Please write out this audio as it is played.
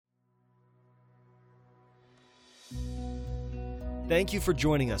Thank you for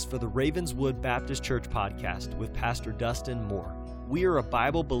joining us for the Ravenswood Baptist Church podcast with Pastor Dustin Moore. We are a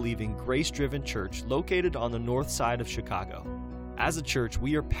Bible-believing, grace-driven church located on the north side of Chicago. As a church,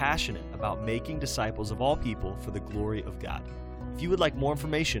 we are passionate about making disciples of all people for the glory of God. If you would like more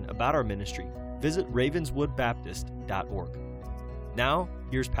information about our ministry, visit ravenswoodbaptist.org. Now,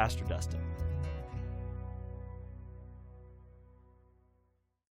 here's Pastor Dustin.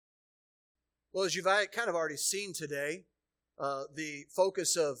 Well, as you've kind of already seen today, the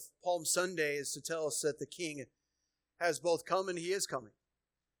focus of Palm Sunday is to tell us that the King has both come and He is coming.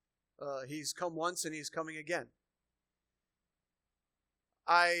 He's come once and He's coming again.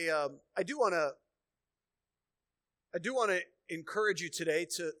 I do want to encourage you today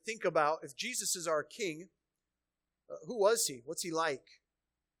to think about, if Jesus is our King, who was He? What's He like?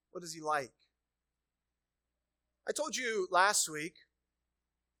 What is He like? I told you last week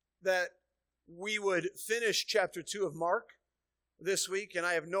that we would finish chapter 2 of Mark this week, and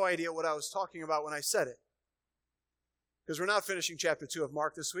I have no idea what I was talking about when I said it. Because we're not finishing chapter 2 of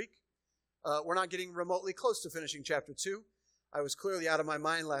Mark this week. We're not getting remotely close to finishing chapter 2. I was clearly out of my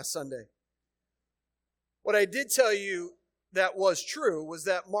mind last Sunday. What I did tell you that was true was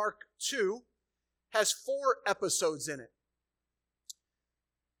that Mark 2 has 4 episodes in it.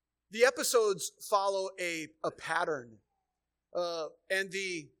 The episodes follow a pattern. And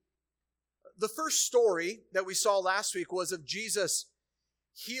the first story that we saw last week was of Jesus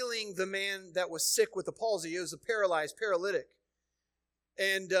healing the man that was sick with the palsy. He was a paralytic.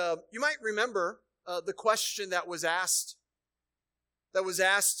 And you might remember the question that was asked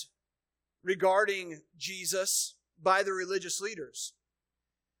regarding Jesus by the religious leaders.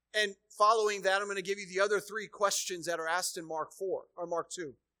 And following that, I'm going to give you the other 3 questions that are asked in Mark 4 or Mark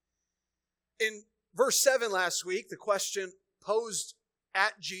 2. In verse 7 last week, the question posed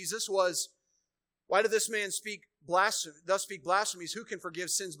at Jesus was, why did this man thus speak blasphemies? Who can forgive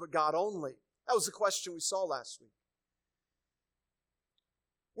sins but God only? That was the question we saw last week.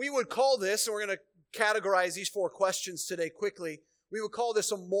 We would call this, and we're going to categorize these 4 questions today quickly, we would call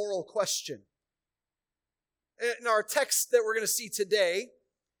this a moral question. In our text that we're going to see today,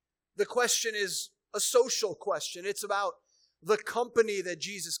 the question is a social question. It's about the company that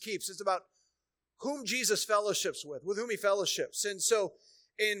Jesus keeps. It's about whom Jesus fellowships with whom He fellowships. And so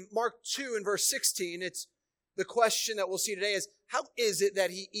in Mark 2 and verse 16, it's the question that we'll see today is, how is it that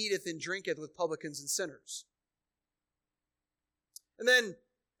He eateth and drinketh with publicans and sinners? And then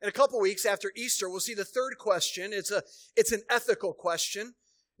in a couple weeks after Easter, we'll see the third question. It's an ethical question.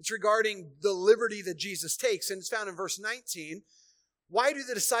 It's regarding the liberty that Jesus takes, and it's found in verse 19. Why do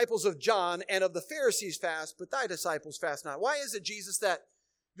the disciples of John and of the Pharisees fast, but thy disciples fast not? Why is it, Jesus, that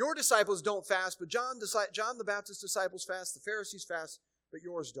your disciples don't fast, but John the Baptist's disciples fast, the Pharisees fast, but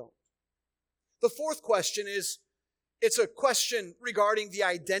yours don't? The fourth question it's a question regarding the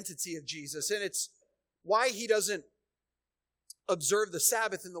identity of Jesus, and it's why He doesn't observe the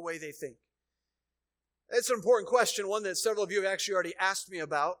Sabbath in the way they think. It's an important question, one that several of you have actually already asked me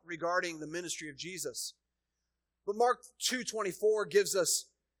about regarding the ministry of Jesus. But Mark 2:24 gives us,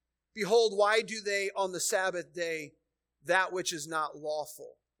 behold, why do they on the Sabbath day that which is not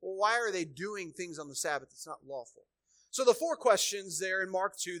lawful? Well, why are they doing things on the Sabbath that's not lawful? So the 4 questions there in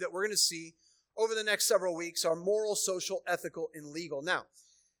Mark 2 that we're going to see over the next several weeks are moral, social, ethical, and legal. Now,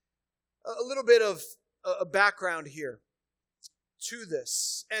 a little bit of a background here to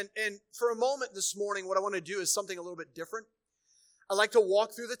this. And for a moment this morning, what I want to do is something a little bit different. I'd like to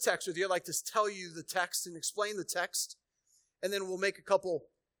walk through the text with you. I'd like to tell you the text and explain the text. And then we'll make a couple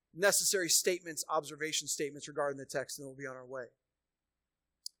necessary statements, observation statements regarding the text, and we'll be on our way.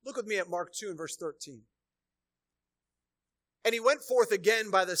 Look with me at Mark 2 and verse 13. And He went forth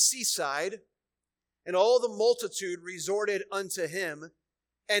again by the seaside, and all the multitude resorted unto Him,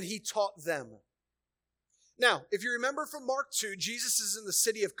 and He taught them. Now, if you remember from Mark 2, Jesus is in the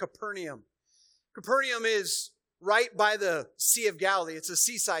city of Capernaum. Capernaum is right by the Sea of Galilee. It's a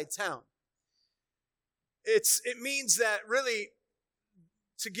seaside town. It means that really,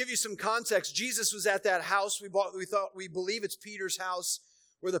 to give you some context, Jesus was at that house. We believe it's Peter's house,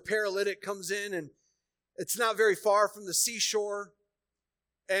 where the paralytic comes in, and it's not very far from the seashore.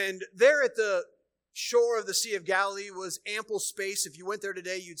 And there at the shore of the Sea of Galilee was ample space. If you went there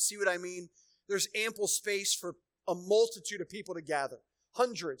today, you'd see what I mean. There's ample space for a multitude of people to gather.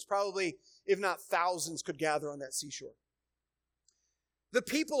 Hundreds, probably, if not thousands, could gather on that seashore. The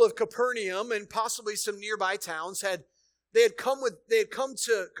people of Capernaum and possibly some nearby towns had come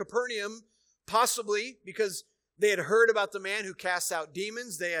to Capernaum possibly because they had heard about the man who casts out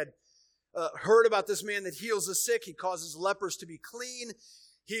demons. They had heard about this man that heals the sick. He causes lepers to be clean.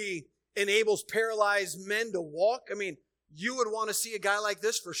 He enables paralyzed men to walk. I mean, you would want to see a guy like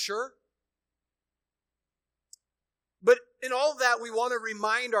this for sure. But in all of that, we want to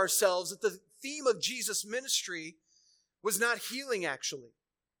remind ourselves that the theme of Jesus' ministry was not healing, actually.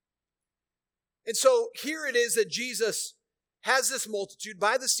 And so here it is that Jesus has this multitude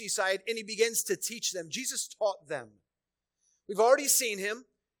by the seaside, and he begins to teach them. Jesus taught them. We've already seen him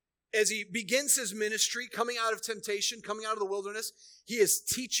as he begins his ministry, coming out of temptation, coming out of the wilderness. He is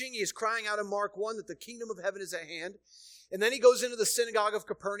teaching. He is crying out in Mark 1 that the kingdom of heaven is at hand. And then he goes into the synagogue of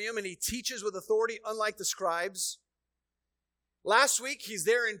Capernaum, and he teaches with authority, unlike the scribes. Last week, he's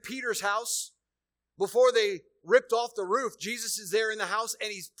there in Peter's house. Before they ripped off the roof, Jesus is there in the house,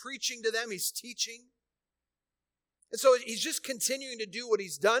 and he's preaching to them. He's teaching. And so he's just continuing to do what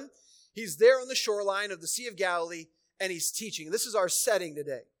he's done. He's there on the shoreline of the Sea of Galilee, and he's teaching. This is our setting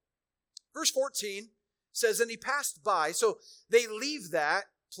today. Verse 14 says, and he passed by. So they leave that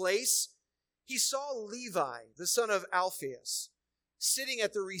place. He saw Levi, the son of Alphaeus, sitting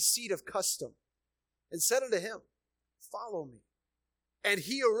at the receipt of custom, and said unto him, follow me. And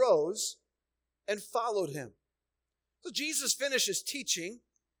he arose and followed him. So Jesus finishes teaching,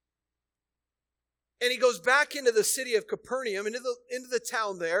 and he goes back into the city of Capernaum, into the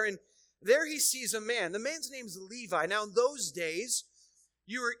town there, and there he sees a man. The man's name's Levi. Now, in those days,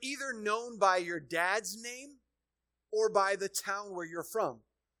 you were either known by your dad's name or by the town where you're from.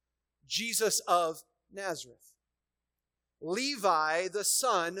 Jesus of Nazareth. Levi, the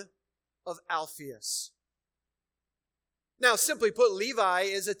son of Alphaeus. Now, simply put, Levi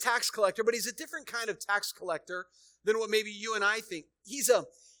is a tax collector, but he's a different kind of tax collector than what maybe you and I think. He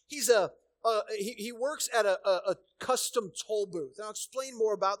works at a custom toll booth. And I'll explain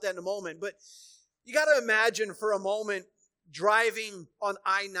more about that in a moment. But you got to imagine for a moment driving on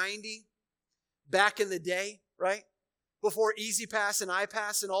I-90 back in the day, right? Before Easy Pass and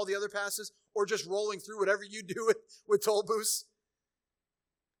iPass and all the other passes, or just rolling through whatever you do with toll booths.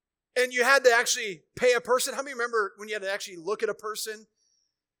 And you had to actually pay a person. How many remember when you had to actually look at a person?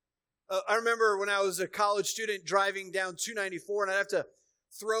 I remember when I was a college student driving down 294, and I'd have to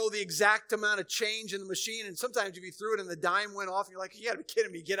throw the exact amount of change in the machine. And sometimes if you threw it and the dime went off, you're like, you got to be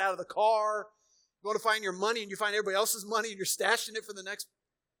kidding me. You get out of the car, go to find your money, and you find everybody else's money, and you're stashing it for the next.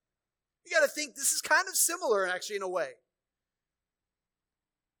 You got to think this is kind of similar, actually, in a way.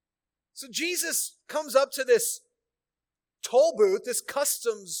 So Jesus comes up to this toll booth, this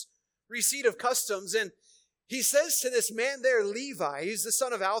receipt of customs, and he says to this man there, Levi, he's the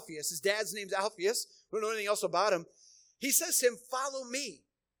son of Alphaeus. His dad's name's Alphaeus. We don't know anything else about him. He says to him, follow me.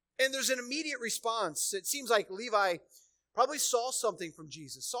 And there's an immediate response. It seems like Levi probably saw something from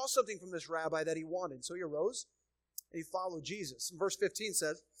Jesus, saw something from this rabbi that he wanted. So he arose and he followed Jesus. And verse 15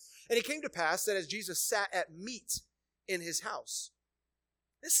 says, and it came to pass that as Jesus sat at meat in his house.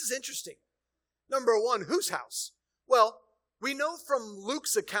 This is interesting. Number one, whose house? Well, we know from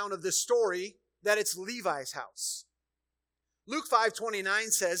Luke's account of this story that it's Levi's house. Luke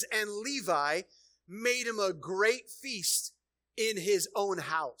 5:29 says, and Levi made him a great feast in his own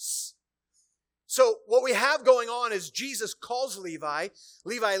house. So what we have going on is Jesus calls Levi.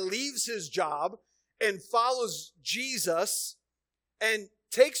 Levi leaves his job and follows Jesus and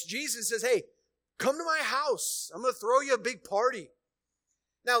takes Jesus and says, hey, come to my house. I'm going to throw you a big party.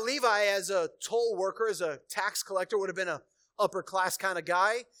 Now, Levi, as a toll worker, as a tax collector, would have been a upper class kind of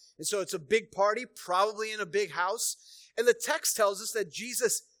guy. And so it's a big party, probably in a big house. And the text tells us that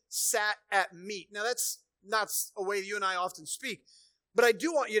Jesus sat at meat. Now, that's not a way you and I often speak, but I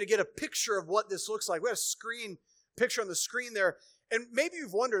do want you to get a picture of what this looks like. We have a picture on the screen there. And maybe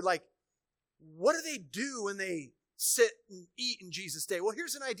you've wondered, like, what do they do when they sit and eat in Jesus' day? Well,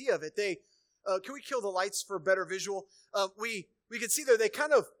 here's an idea of it. Can we kill the lights for a better visual? We can see there, they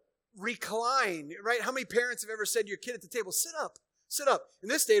kind of recline, right? How many parents have ever said to your kid at the table, sit up, sit up? And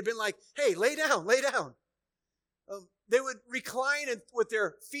this day had been like, hey, lay down, lay down. They would recline with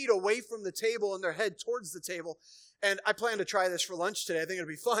their feet away from the table and their head towards the table. And I plan to try this for lunch today. I think it'll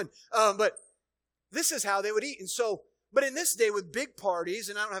be fun. But this is how they would eat. And so, but in this day with big parties,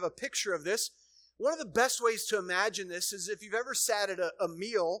 and I don't have a picture of this, one of the best ways to imagine this is if you've ever sat at a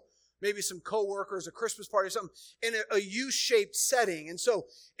meal, maybe some coworkers, a Christmas party or something, in a U-shaped setting. And so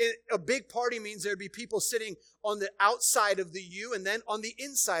a big party means there'd be people sitting on the outside of the U and then on the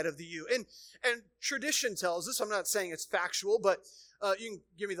inside of the U. And tradition tells us, I'm not saying it's factual, but you can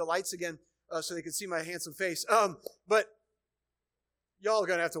give me the lights again so they can see my handsome face. But y'all are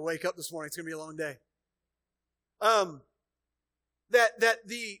going to have to wake up this morning. It's going to be a long day. That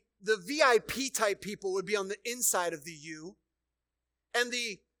the VIP type people would be on the inside of the U, and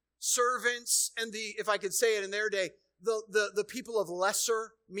the servants and if I could say it in their day, the people of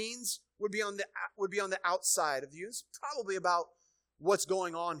lesser means would be on the outside of you. It's probably about what's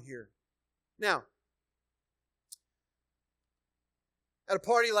going on here. Now, at a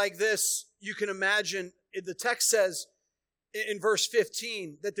party like this, you can imagine, the text says in verse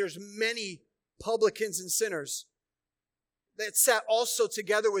 15 that there's many publicans and sinners that sat also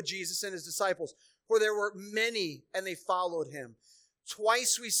together with Jesus and his disciples. For there were many, and they followed him.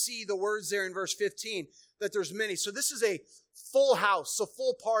 Twice we see the words there in verse 15 that there's many. So this is a full house, a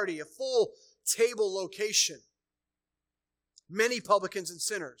full party, a full table location. Many publicans and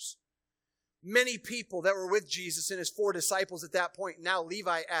sinners. Many people that were with Jesus and his 4 disciples at that point, now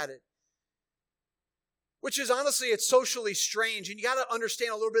Levi added. Which is honestly, it's socially strange, and you got to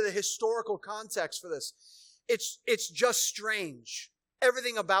understand a little bit of the historical context for this. It's just strange.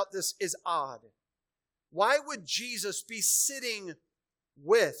 Everything about this is odd. Why would Jesus be sitting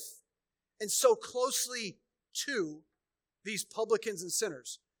with and so closely to these publicans and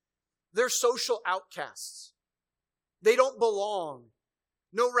sinners? They're social outcasts. They don't belong.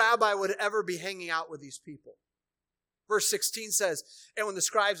 No rabbi would ever be hanging out with these people. Verse 16 says, and when the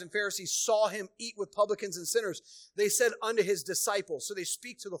scribes and Pharisees saw him eat with publicans and sinners, they said unto his disciples, so they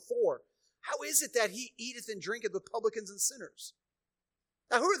speak to the 4, how is it that he eateth and drinketh with publicans and sinners?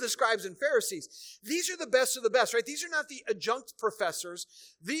 Now, who are the scribes and Pharisees? These are the best of the best, right? These are not the adjunct professors.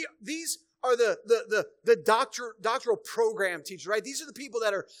 These are the doctoral program teachers, right? These are the people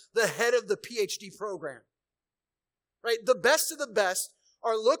that are the head of the PhD program, right? The best of the best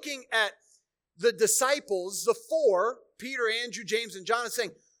are looking at the disciples, the 4, Peter, Andrew, James, and John, and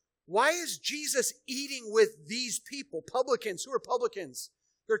saying, why is Jesus eating with these people, publicans? Who are publicans?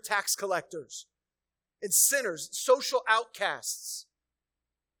 They're tax collectors and sinners, social outcasts.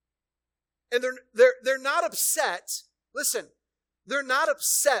 And they're not upset. Listen, they're not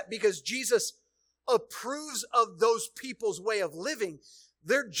upset because Jesus approves of those people's way of living.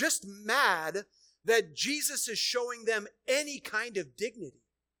 They're just mad that Jesus is showing them any kind of dignity.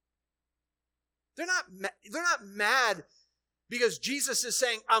 They're not mad because Jesus is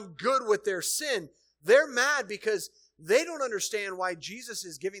saying, I'm good with their sin. They're mad because they don't understand why Jesus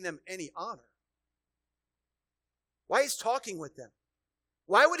is giving them any honor. Why he's talking with them.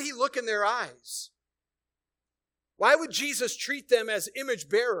 Why would he look in their eyes? Why would Jesus treat them as image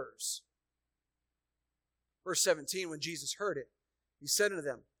bearers? Verse 17, when Jesus heard it, he said unto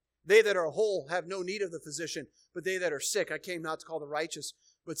them, they that are whole have no need of the physician, but they that are sick, I came not to call the righteous,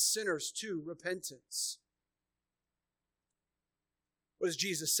 but sinners to repentance. What is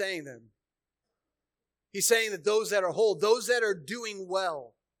Jesus saying then? He's saying that those that are whole, those that are doing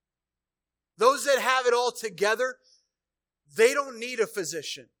well, those that have it all together, they don't need a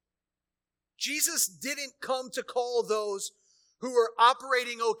physician. Jesus didn't come to call those who are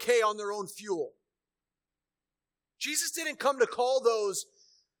operating okay on their own fuel. Jesus didn't come to call those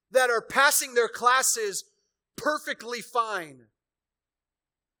that are passing their classes perfectly fine.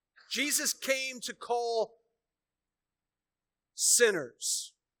 Jesus came to call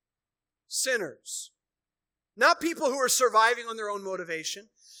sinners. Sinners. Not people who are surviving on their own motivation.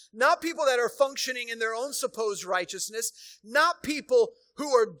 Not people that are functioning in their own supposed righteousness. Not people who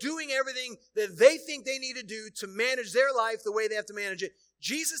are doing everything that they think they need to do to manage their life the way they have to manage it.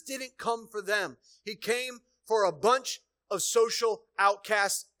 Jesus didn't come for them. He came for a bunch of social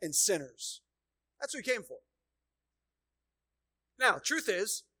outcasts and sinners. That's what he came for. Now, truth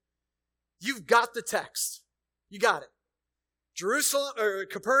is, you've got the text. You got it. Jerusalem, or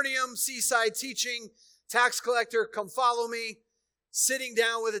Capernaum, seaside teaching, tax collector, come follow me. Sitting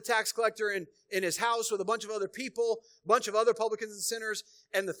down with a tax collector in his house with a bunch of other people, a bunch of other publicans and sinners,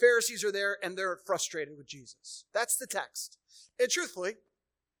 and the Pharisees are there and they're frustrated with Jesus. That's the text. And truthfully,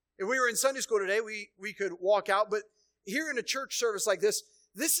 if we were in Sunday school today, we could walk out, but here in a church service like this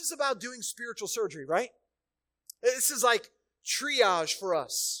is about doing spiritual surgery, right? This is like triage for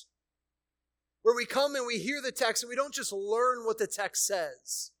us, where we come and we hear the text and we don't just learn what the text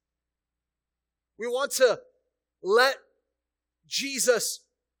says. We want to let Jesus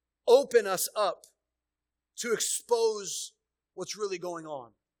open us up to expose what's really going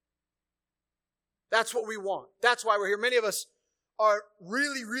on. That's what we want. That's why we're here. Many of us are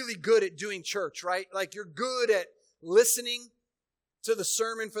really, really good at doing church, right? Like you're good at listening to the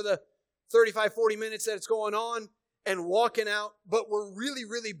sermon for the 35, 40 minutes that it's going on and walking out, but we're really,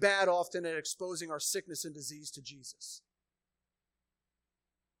 really bad often at exposing our sickness and disease to Jesus.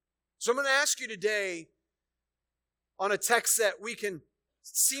 So I'm going to ask you today on a text that we can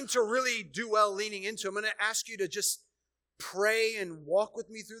seem to really do well leaning into. I'm going to ask you to just pray and walk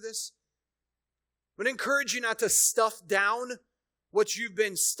with me through this. I'm going to encourage you not to stuff down what you've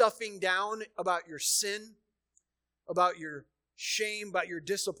been stuffing down about your sin, about your shame, about your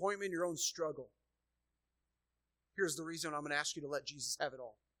disappointment, your own struggle. Here's the reason I'm going to ask you to let Jesus have it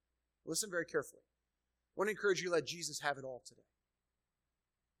all. Listen very carefully. I want to encourage you to let Jesus have it all today.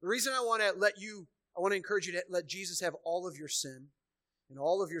 The reason I want to encourage you to let Jesus have all of your sin and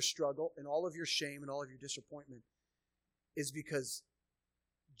all of your struggle and all of your shame and all of your disappointment is because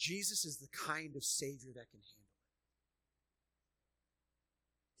Jesus is the kind of Savior that can handle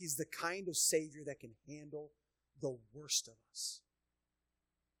it. He's the kind of Savior that can handle the worst of us.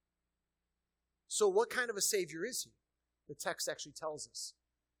 So what kind of a Savior is He? The text actually tells us.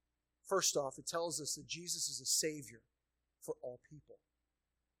 First off, it tells us that Jesus is a Savior for all people.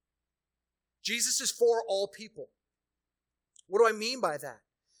 Jesus is for all people. What do I mean by that?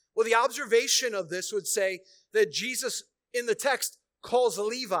 Well, the observation of this would say that Jesus, in the text, calls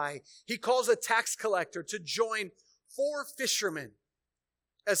Levi, he calls a tax collector to join 4 fishermen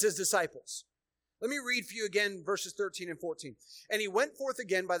as his disciples. Let me read for you again verses 13 and 14. And he went forth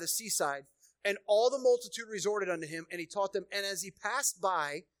again by the seaside, and all the multitude resorted unto him, and he taught them. And as he passed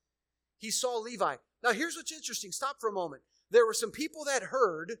by, he saw Levi. Now here's what's interesting. Stop for a moment. There were some people that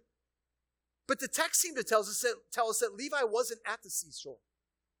heard, but the text seemed to tell us that Levi wasn't at the seashore.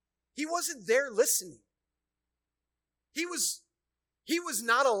 He wasn't there listening. He was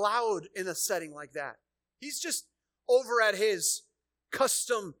not allowed in a setting like that. He's just over at his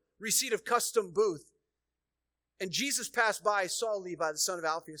receipt of custom booth. And Jesus passed by, saw Levi, the son of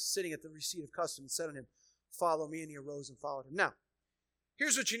Alphaeus, sitting at the receipt of custom, and said unto him, follow me. And he arose and followed him. Now,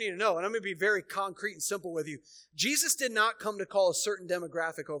 here's what you need to know, and I'm going to be very concrete and simple with you. Jesus did not come to call a certain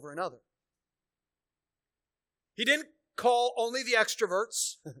demographic over another. He didn't call only the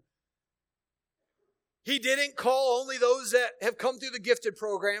extroverts. He didn't call only those that have come through the gifted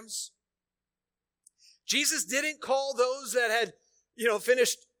programs. Jesus didn't call those that had,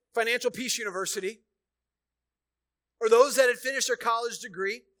 finished Financial Peace University or those that had finished their college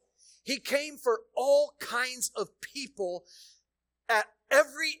degree. He came for all kinds of people at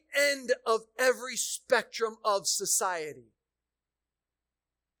every end of every spectrum of society.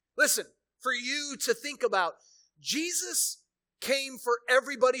 Listen, for you to think about, Jesus came for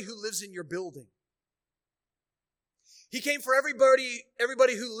everybody who lives in your building. He came for everybody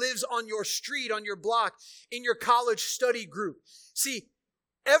who lives on your street, on your block, in your college study group. See,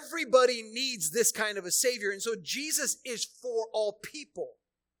 everybody needs this kind of a Savior, and so Jesus is for all people.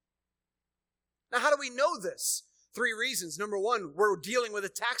 Now, how do we know this? 3 reasons. Number 1, we're dealing with a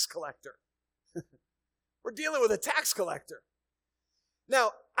tax collector. We're dealing with a tax collector.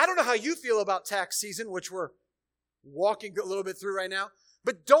 Now, I don't know how you feel about tax season, which we're walking a little bit through right now,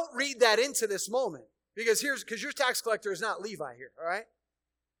 but don't read that into this moment. Because your tax collector is not Levi here, all right?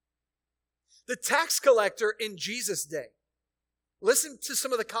 The tax collector in Jesus' day, listen to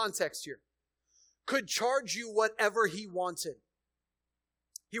some of the context here, could charge you whatever he wanted.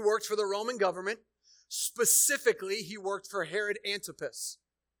 He worked for the Roman government. Specifically, he worked for Herod Antipas.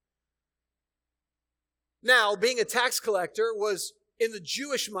 Now, being a tax collector was, in the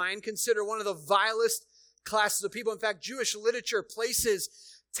Jewish mind, considered one of the vilest classes of people. In fact, Jewish literature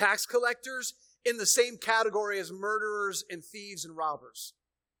places tax collectors in the same category as murderers and thieves and robbers.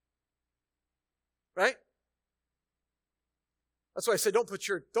 Right? That's why I said don't put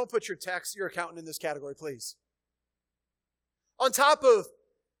your accountant in this category, please. On top of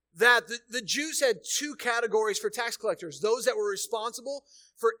that, the Jews had 2 categories for tax collectors. Those that were responsible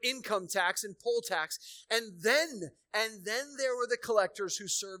for income tax and poll tax. And then there were the collectors who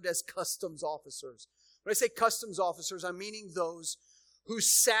served as customs officers. When I say customs officers, I'm meaning those who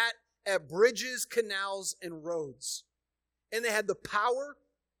sat at bridges, canals, and roads. And they had the power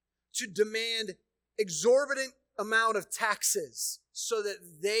to demand exorbitant amount of taxes so that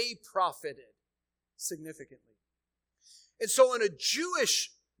they profited significantly. And so when a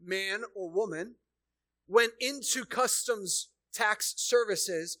Jewish man or woman went into customs tax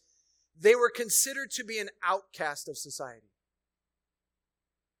services, they were considered to be an outcast of society.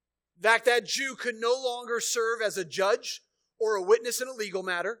 In fact, that Jew could no longer serve as a judge or a witness in a legal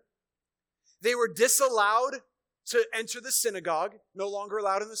matter. They were disallowed to enter the synagogue, no longer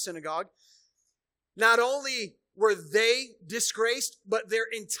allowed in the synagogue. Not only were they disgraced, but their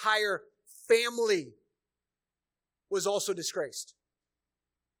entire family was also disgraced.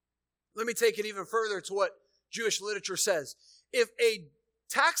 Let me take it even further to what Jewish literature says. If a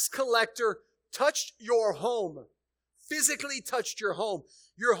tax collector touched your home, physically touched your home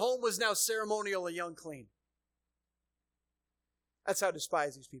was now ceremonially unclean. That's how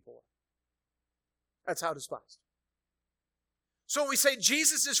despised these people were. That's how despised. So when we say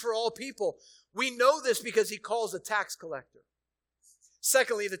Jesus is for all people, we know this because he calls a tax collector.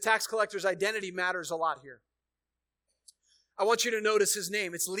 Secondly, the tax collector's identity matters a lot here. I want you to notice his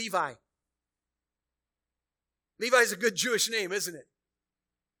name. It's Levi. Levi's a good Jewish name, isn't it?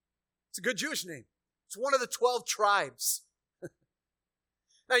 It's a good Jewish name. It's one of the 12 tribes.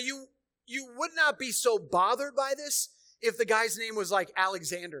 Now, you would not be so bothered by this if the guy's name was like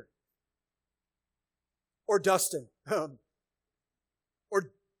Alexander or Dustin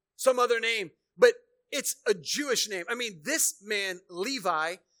or some other name. But it's a Jewish name. I mean, this man,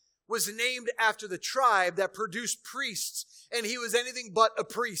 Levi, was named after the tribe that produced priests, and he was anything but a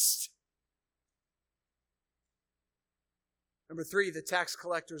priest. Number 3, the tax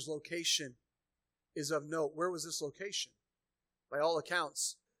collector's location is of note. Where was this location? By all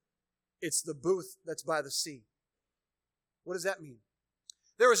accounts, it's the booth that's by the sea. What does that mean?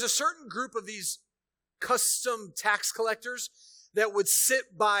 There was a certain group of these custom tax collectors that would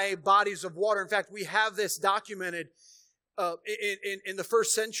sit by bodies of water. In fact, we have this documented in the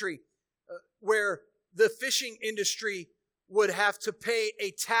first century where the fishing industry would have to pay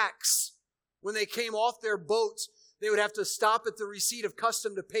a tax. When they came off their boats, they would have to stop at the receipt of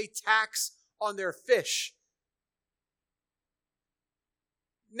custom to pay tax on their fish.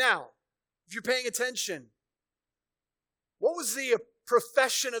 Now, if you're paying attention, what was the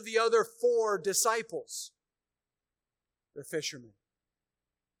profession of the other 4 disciples? They're fishermen.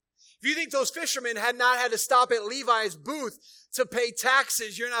 If you think those fishermen had not had to stop at Levi's booth to pay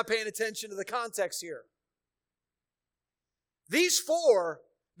taxes, you're not paying attention to the context here. These 4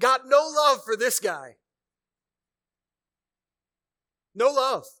 got no love for this guy. No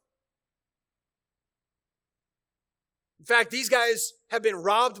love. In fact, these guys have been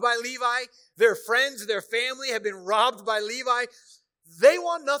robbed by Levi. Their friends, their family have been robbed by Levi. They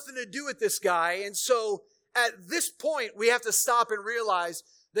want nothing to do with this guy. And so at this point, we have to stop and realize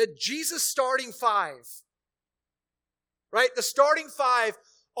that Jesus' starting 5, right? The starting 5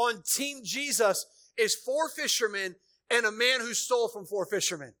 on Team Jesus is 4 fishermen and a man who stole from 4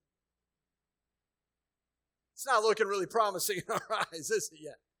 fishermen. It's not looking really promising in our eyes, is it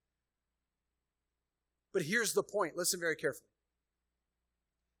yet? But here's the point. Listen very carefully.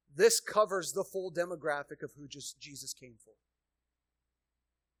 This covers the full demographic of who Jesus came for.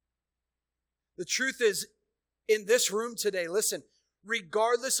 The truth is, in this room today, listen,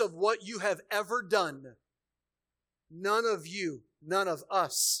 regardless of what you have ever done, none of you, none of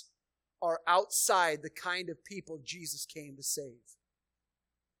us are outside the kind of people Jesus came to save.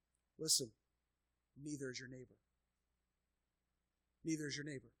 Listen, neither is your neighbor. Neither is your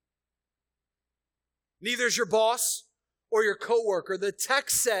neighbor. Neither is your boss or your coworker. The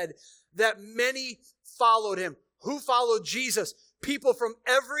text said that many followed him. Who followed Jesus? People from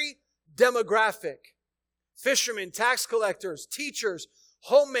every demographic. Fishermen, tax collectors, teachers,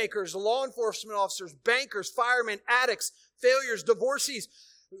 homemakers, law enforcement officers, bankers, firemen, addicts, failures, divorcees,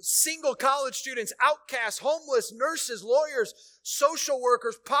 single college students, outcasts, homeless, nurses, lawyers, social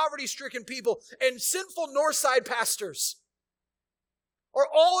workers, poverty-stricken people, and sinful Northside pastors are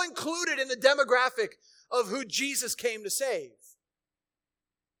all included in the demographic of who Jesus came to save.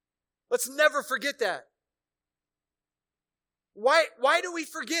 Let's never forget that. Why do we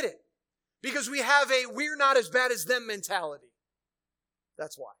forget it? Because we have a we're not as bad as them mentality.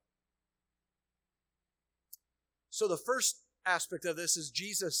 That's why. So the first aspect of this is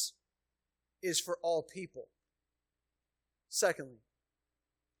Jesus is for all people. Secondly,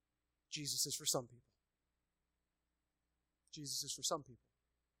 Jesus is for some people. Jesus is for some people.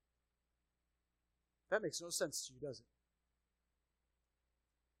 That makes no sense to you, does it?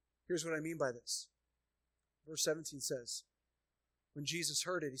 Here's what I mean by this. Verse 17 says, when Jesus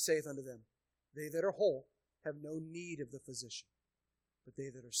heard it, he saith unto them, they that are whole have no need of the physician, but they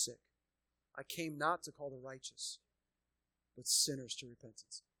that are sick. I came not to call the righteous, but sinners to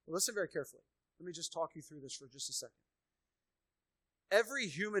repentance. Well, listen very carefully. Let me just talk you through this for just a second. Every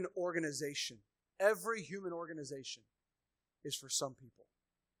human organization is for some people.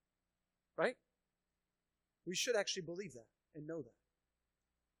 Right? We should actually believe that and know that.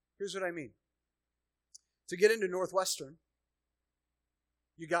 Here's what I mean. To get into Northwestern,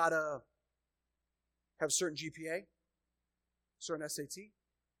 you gotta have a certain GPA, certain SAT,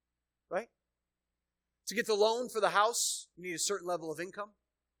 right? To get the loan for the house, you need a certain level of income.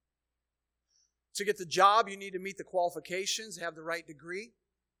 To get the job, you need to meet the qualifications, have the right degree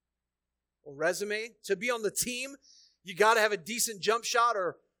or resume. To be on the team, you got to have a decent jump shot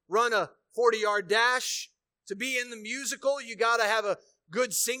or run a 40-yard dash. To be in the musical, you got to have a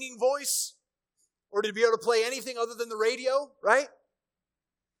good singing voice or to be able to play anything other than the radio, right?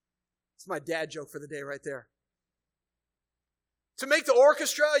 It's my dad joke for the day right there. To make the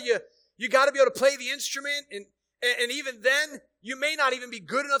orchestra, you got to be able to play the instrument, and even then, you may not even be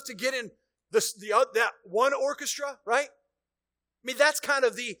good enough to get in that one orchestra, right? I mean, that's kind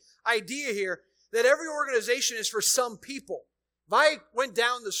of the idea here, that every organization is for some people. If I went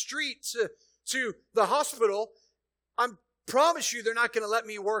down the street to the hospital, I promise you they're not going to let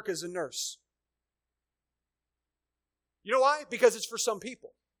me work as a nurse. You know why? Because it's for some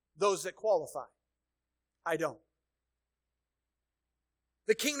people, those that qualify. I don't.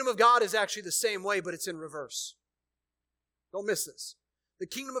 The kingdom of God is actually the same way, but it's in reverse. Don't miss this. The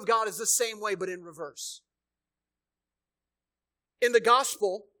kingdom of God is the same way, but in reverse. In the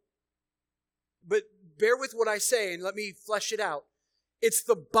gospel, but bear with what I say and let me flesh it out. It's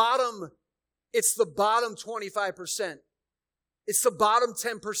the bottom 25%. It's the bottom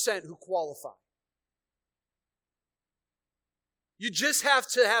 10% who qualify. You just have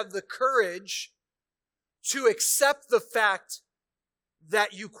to have the courage to accept the fact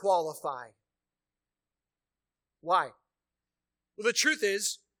that you qualify. Why? Well, the truth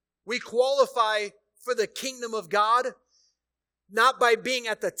is, we qualify for the kingdom of God not by being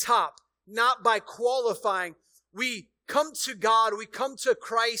at the top, not by qualifying. We come to God, we come to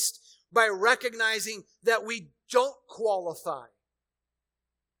Christ by recognizing that we don't qualify.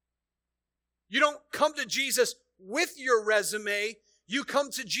 You don't come to Jesus with your resume. You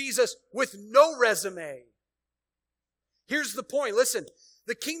come to Jesus with no resume. Here's the point. Listen,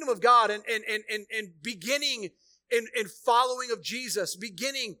 the kingdom of God and beginning in following of Jesus,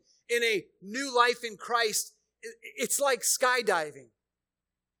 beginning in a new life in Christ, it's like skydiving.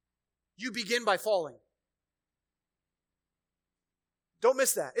 You begin by falling. Don't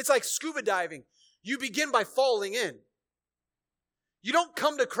miss that. It's like scuba diving. You begin by falling in. You don't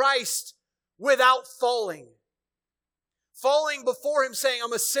come to Christ without falling. Falling before Him saying,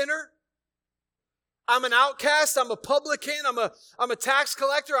 I'm a sinner. I'm an outcast. I'm a publican. I'm a tax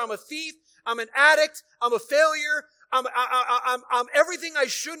collector. I'm a thief. I'm an addict. I'm a failure. I'm everything I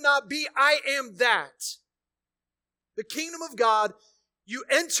should not be. I am that. The kingdom of God, you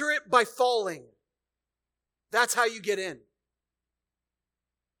enter it by falling. That's how you get in.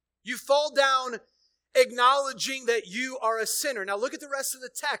 You fall down acknowledging that you are a sinner. Now look at the rest of the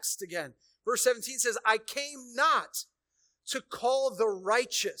text again. Verse 17 says, I came not to call the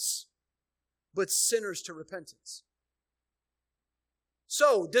righteous, but sinners to repentance.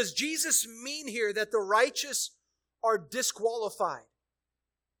 So, does Jesus mean here that the righteous are disqualified?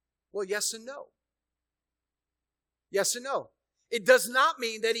 Well, yes and no. Yes and no. It does not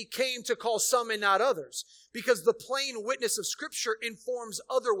mean that He came to call some and not others, because the plain witness of Scripture informs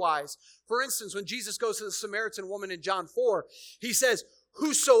otherwise. For instance, when Jesus goes to the Samaritan woman in John 4, He says,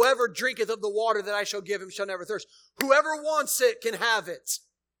 whosoever drinketh of the water that I shall give him shall never thirst. Whoever wants it can have it.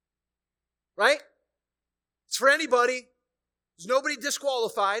 Right? It's for anybody. There's nobody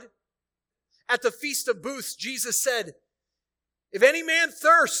disqualified. At the Feast of Booths, Jesus said, if any man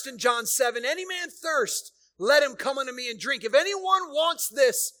thirst, in John 7, any man thirst, let him come unto me and drink. If anyone wants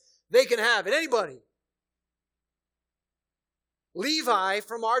this, they can have it. Anybody. Levi,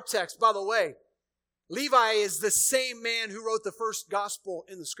 from our text, by the way, Levi is the same man who wrote the first gospel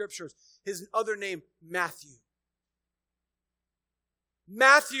in the Scriptures. His other name, Matthew.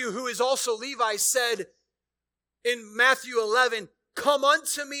 Matthew, who is also Levi, said in Matthew 11, come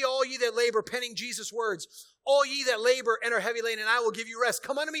unto me, all ye that labor, penning Jesus' words, all ye that labor and are heavy laden, and I will give you rest.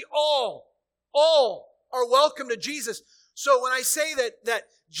 Come unto me, all are welcome to Jesus. So when I say that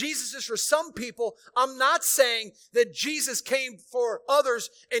Jesus is for some people, I'm not saying that Jesus came for others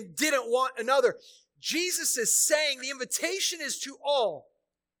and didn't want another. Jesus is saying the invitation is to all.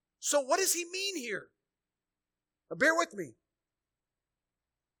 So what does He mean here? Now bear with me.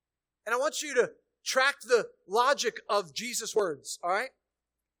 And I want you to track the logic of Jesus' words, all right?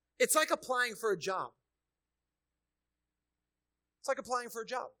 It's like applying for a job. It's like applying for a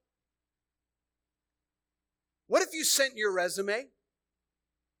job. What if you sent your resume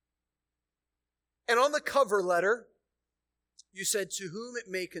and on the cover letter you said, to whom it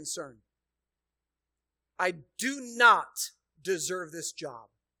may concern, I do not deserve this job.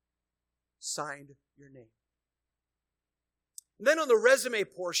 Signed your name. And then on the resume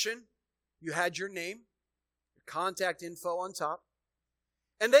portion, you had your name, your contact info on top.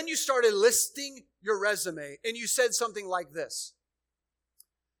 And then you started listing your resume and you said something like this.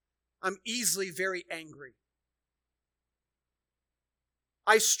 I'm easily very angry.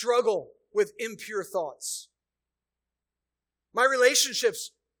 I struggle with impure thoughts. My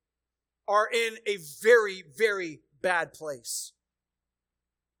relationships are in a very, very bad place.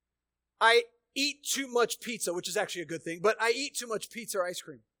 I eat too much pizza, which is actually a good thing, but I eat too much pizza or ice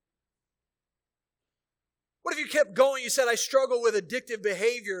cream. What if you kept going? You said, I struggle with addictive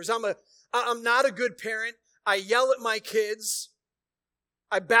behaviors. I'm not a good parent. I yell at my kids.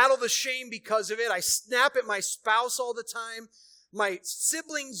 I battle the shame because of it. I snap at my spouse all the time. My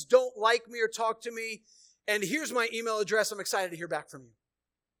siblings don't like me or talk to me, and here's my email address. I'm excited to hear back from you.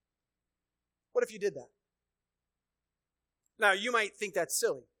 What if you did that? Now, you might think that's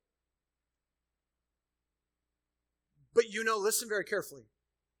silly. But listen very carefully.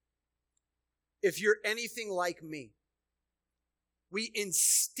 If you're anything like me, we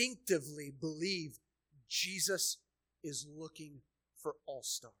instinctively believe Jesus is looking for all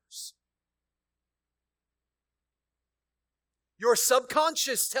stars. Your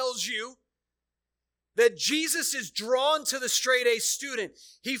subconscious tells you that Jesus is drawn to the straight A student.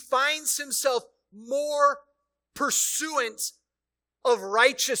 He finds himself more pursuant of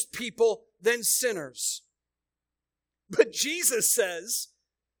righteous people than sinners. But Jesus says,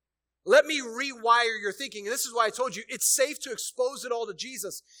 let me rewire your thinking. And this is why I told you it's safe to expose it all to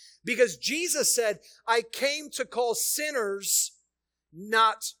Jesus. Because Jesus said, I came to call sinners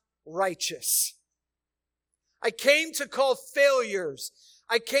not righteous. I came to call failures.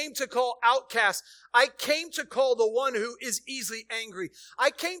 I came to call outcasts. I came to call the one who is easily angry. I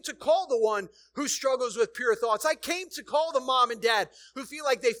came to call the one who struggles with pure thoughts. I came to call the mom and dad who feel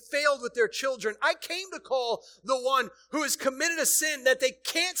like they failed with their children. I came to call the one who has committed a sin that they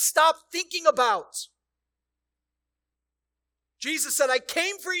can't stop thinking about. Jesus said, I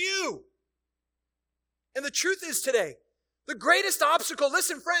came for you. And the truth is today, the greatest obstacle,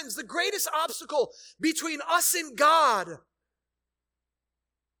 listen friends, the greatest obstacle between us and God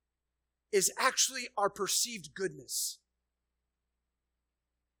is actually our perceived goodness.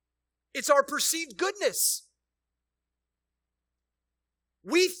 It's our perceived goodness.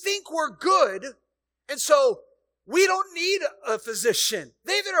 We think we're good, and so we don't need a physician.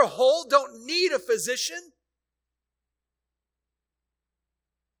 They that are whole don't need a physician.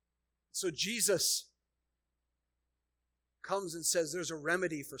 So Jesus comes and says there's a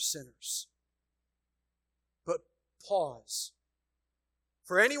remedy for sinners. But pause.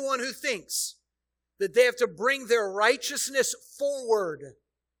 For anyone who thinks that they have to bring their righteousness forward,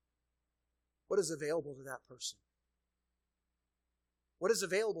 what is available to that person? What is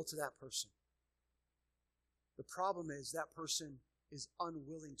available to that person? The problem is that person is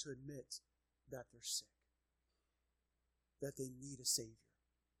unwilling to admit that they're sick, that they need a Savior.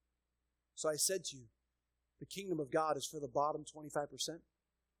 So I said to you, the kingdom of God is for the bottom 25%.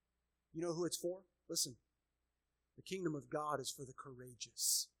 You know who it's for? Listen. The kingdom of God is for the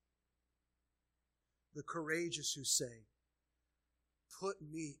courageous. The courageous who say, put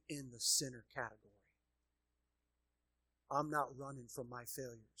me in the sinner category. I'm not running from my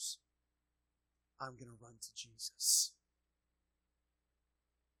failures. I'm going to run to Jesus.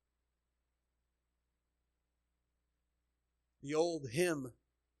 The old hymn,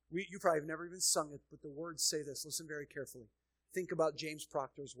 you probably have never even sung it, but the words say this. Listen very carefully. Think about James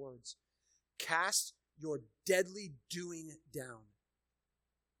Proctor's words. Cast your deadly doing down.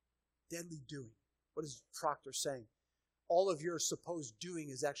 Deadly doing. What is Proctor saying? All of your supposed doing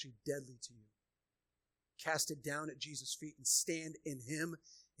is actually deadly to you. Cast it down at Jesus' feet and stand in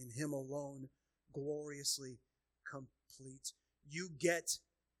Him alone, gloriously complete. You get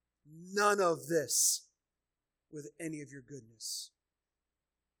none of this with any of your goodness.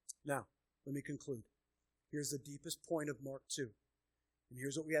 Now, let me conclude. Here's the deepest point of Mark 2. And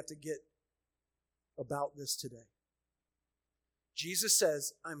here's what we have to get about this today. Jesus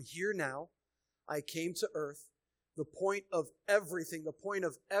says, I'm here now. I came to earth. The point of everything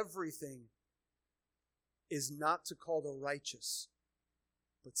is not to call the righteous,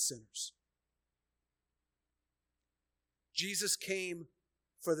 but sinners. Jesus came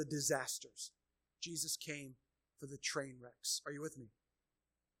for the disasters. Jesus came for the train wrecks. Are you with me?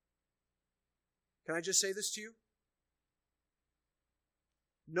 Can I just say this to you?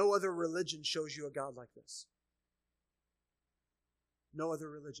 No other religion shows you a God like this. No other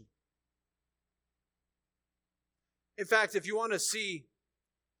religion. In fact, if you want to see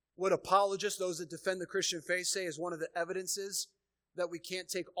what apologists, those that defend the Christian faith, say is one of the evidences that we can't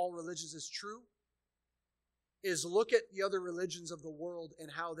take all religions as true, is look at the other religions of the world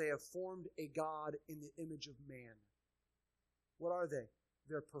and how they have formed a God in the image of man. What are they?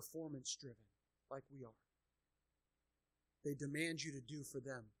 They're performance-driven, like we are. They demand you to do for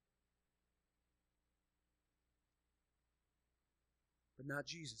them. But not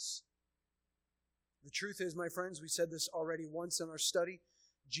Jesus. The truth is, my friends, we said this already once in our study,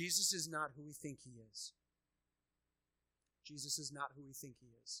 Jesus is not who we think He is. Jesus is not who we think He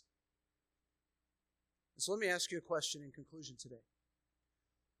is. So let me ask you a question in conclusion today.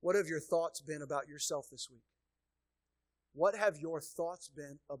 What have your thoughts been about yourself this week? What have your thoughts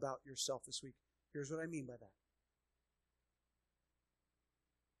been about yourself this week? Here's what I mean by that.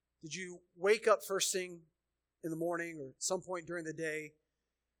 Did you wake up first thing in the morning or at some point during the day,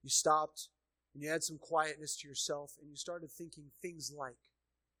 you stopped and you had some quietness to yourself and you started thinking things like,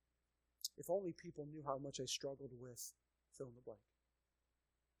 if only people knew how much I struggled with fill in the blank.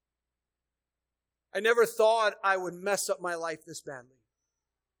 I never thought I would mess up my life this badly.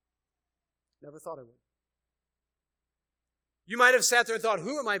 Never thought I would. You might have sat there and thought,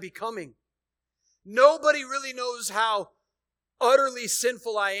 who am I becoming? Nobody really knows how utterly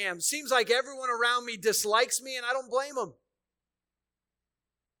sinful I am. Seems like everyone around me dislikes me and I don't blame them.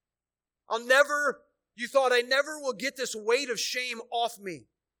 You thought I never will get this weight of shame off me.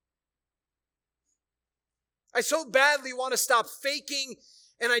 I so badly want to stop faking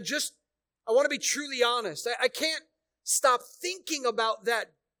and I want to be truly honest. I can't stop thinking about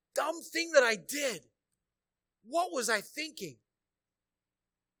that dumb thing that I did. What was I thinking?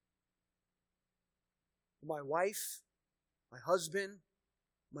 My wife, my husband,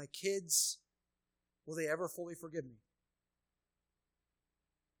 my kids, will they ever fully forgive me?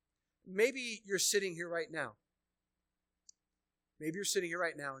 Maybe you're sitting here right now. Maybe you're sitting here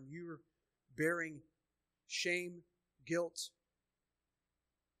right now and you're bearing shame, guilt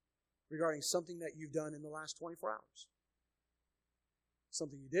regarding something that you've done in the last 24 hours.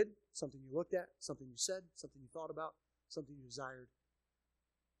 Something you did, something you looked at, something you said, something you thought about, something you desired.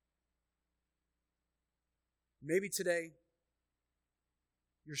 Maybe today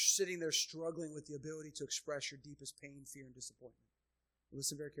you're sitting there struggling with the ability to express your deepest pain, fear, and disappointment.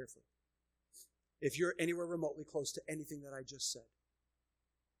 Listen very carefully. If you're anywhere remotely close to anything that I just said,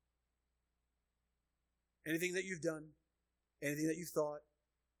 anything that you've done, anything that you've thought,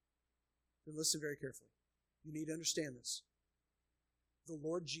 then listen very carefully. You need to understand this. The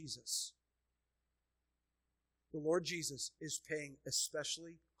Lord Jesus is paying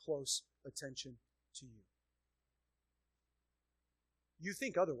especially close attention to you. You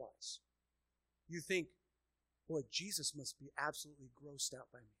think otherwise. You think, boy, Jesus must be absolutely grossed out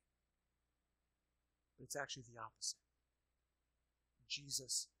by me. But it's actually the opposite.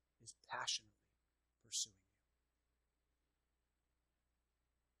 Jesus is passionately pursuing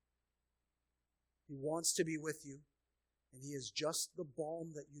you. He wants to be with you, and He is just the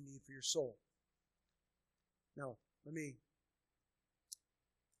balm that you need for your soul. Now, let me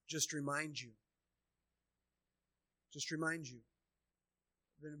just remind you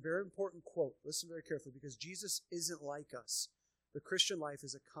of a very important quote. Listen very carefully, because Jesus isn't like us. The Christian life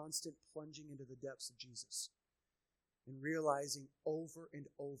is a constant plunging into the depths of Jesus and realizing over and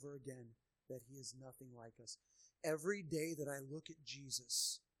over again that He is nothing like us. Every day that I look at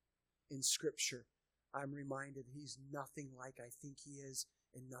Jesus in Scripture, I'm reminded He's nothing like I think He is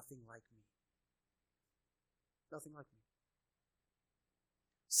and nothing like me. Nothing like me.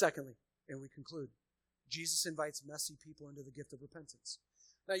 Secondly, and we conclude, Jesus invites messy people into the gift of repentance.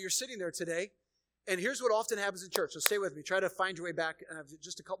 Now, you're sitting there today, and here's what often happens in church. So stay with me. Try to find your way back.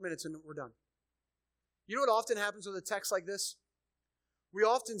 Just a couple minutes and we're done. You know what often happens with a text like this? We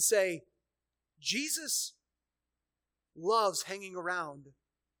often say, Jesus loves hanging around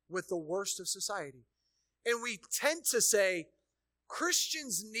with the worst of society. And we tend to say,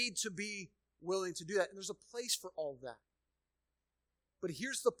 Christians need to be willing to do that. And there's a place for all of that. But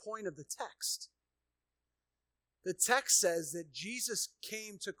here's the point of the text. The text says that Jesus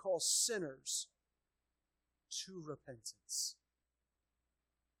came to call sinners to repentance.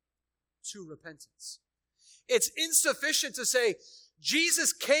 To repentance. It's insufficient to say,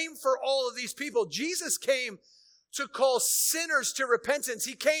 Jesus came for all of these people. Jesus came to call sinners to repentance.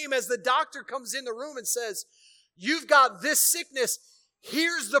 He came as the doctor comes in the room and says, you've got this sickness,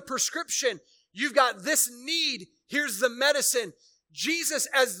 here's the prescription. You've got this need, here's the medicine. Jesus,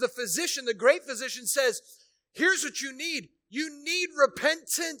 as the physician, the great physician, says, here's what you need. You need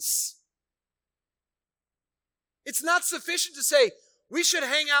repentance. It's not sufficient to say, we should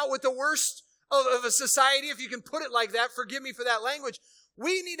hang out with the worst of a society, if you can put it like that. Forgive me for that language.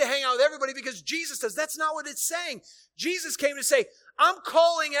 We need to hang out with everybody because Jesus does. That's not what it's saying. Jesus came to say, I'm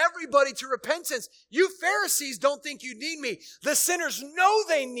calling everybody to repentance. You Pharisees don't think you need me. The sinners know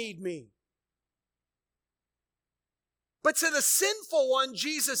they need me. But to the sinful one,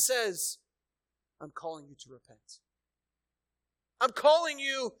 Jesus says, I'm calling you to repent. I'm calling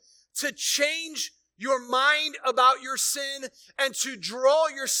you to change your mind about your sin and to draw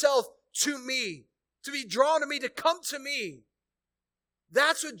yourself to me, to be drawn to me, to come to me.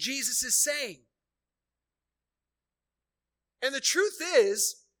 That's what Jesus is saying. And the truth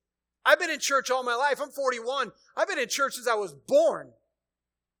is, I've been in church all my life. I'm 41. I've been in church since I was born.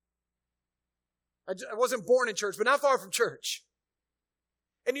 I wasn't born in church, but not far from church.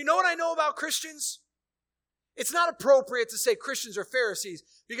 And you know what I know about Christians? It's not appropriate to say Christians are Pharisees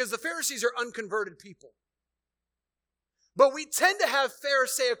because the Pharisees are unconverted people. But we tend to have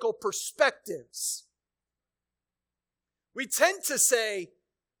Pharisaical perspectives. We tend to say,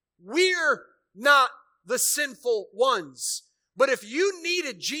 we're not the sinful ones. But if you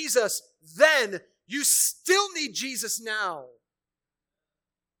needed Jesus then, you still need Jesus now.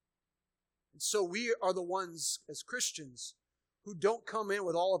 And so we are the ones as Christians who don't come in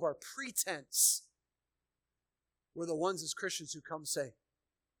with all of our pretense. We're the ones as Christians who come say,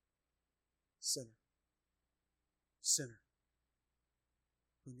 sinner, sinner,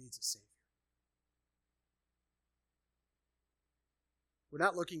 who needs a Savior. We're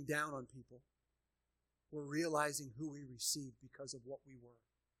not looking down on people. We're realizing who we received because of what we were.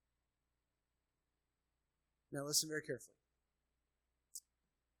 Now listen very carefully.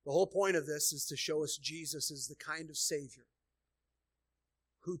 The whole point of this is to show us Jesus is the kind of Savior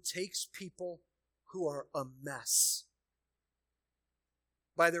who takes people who are a mess.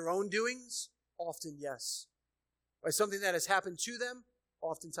 By their own doings? Often yes. By something that has happened to them?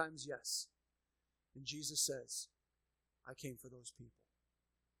 Oftentimes yes. And Jesus says, I came for those people.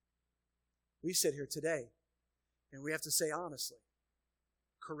 We sit here today, and we have to say honestly,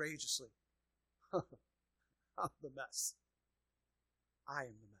 courageously, I'm the mess. I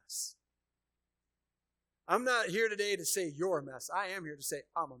am the mess. I'm not here today to say you're a mess. I am here to say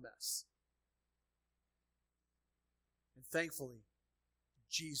I'm a mess. And thankfully,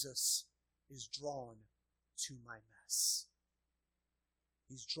 Jesus is drawn to my mess.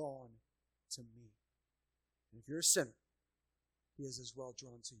 He's drawn to me. And if you're a sinner, he is as well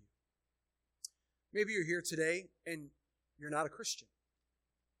drawn to you. Maybe you're here today and you're not a Christian.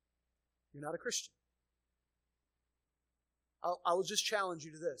 You're not a Christian. I will just challenge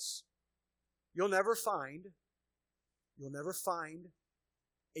you to this. You'll never find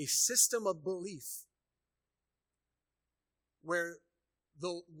a system of belief where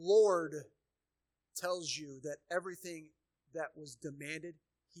the Lord tells you that everything that was demanded,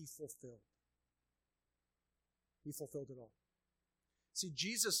 He fulfilled. He fulfilled it all. See,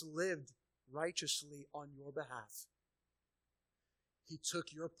 Jesus lived righteously on your behalf. He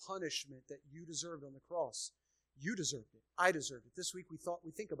took your punishment that you deserved on the cross. You deserved it. I deserved it. This week we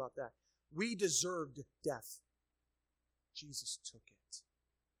think about that. We deserved death. Jesus took it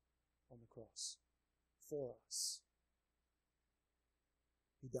on the cross for us.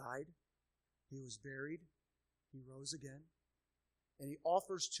 He died. He was buried. He rose again. And He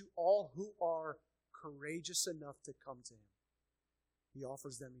offers to all who are courageous enough to come to Him, He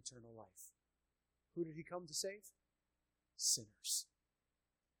offers them eternal life. Who did He come to save? Sinners.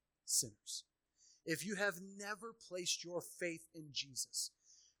 Sinners. If you have never placed your faith in Jesus,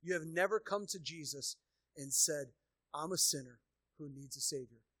 you have never come to Jesus and said, I'm a sinner who needs a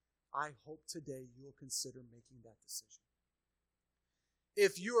Savior, I hope today you will consider making that decision.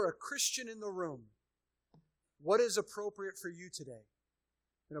 If you are a Christian in the room, what is appropriate for you today?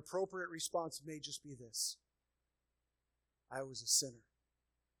 An appropriate response may just be this: I was a sinner,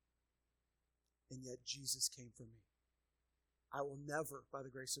 and yet Jesus came for me. I will never, by the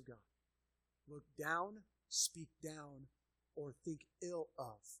grace of God, look down, speak down, or think ill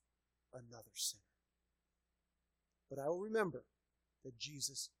of another sinner. But I will remember that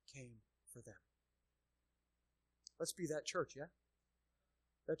Jesus came for them. Let's be that church, yeah?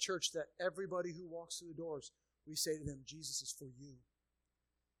 That church that everybody who walks through the doors, we say to them, Jesus is for you.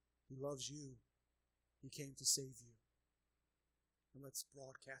 He loves you. He came to save you. And let's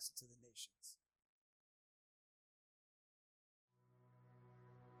broadcast it to the nations.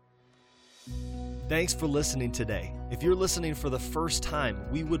 Thanks for listening today. If you're listening for the first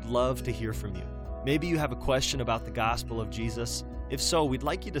time, we would love to hear from you. Maybe you have a question about the gospel of Jesus. If so, we'd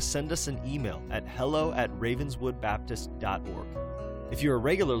like you to send us an email at hello@ravenswoodbaptist.org. If you're a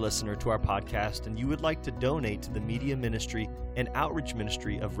regular listener to our podcast and you would like to donate to the media ministry and outreach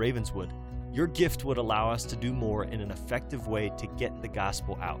ministry of Ravenswood, your gift would allow us to do more in an effective way to get the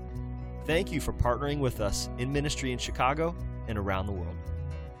gospel out. Thank you for partnering with us in ministry in Chicago and around the world.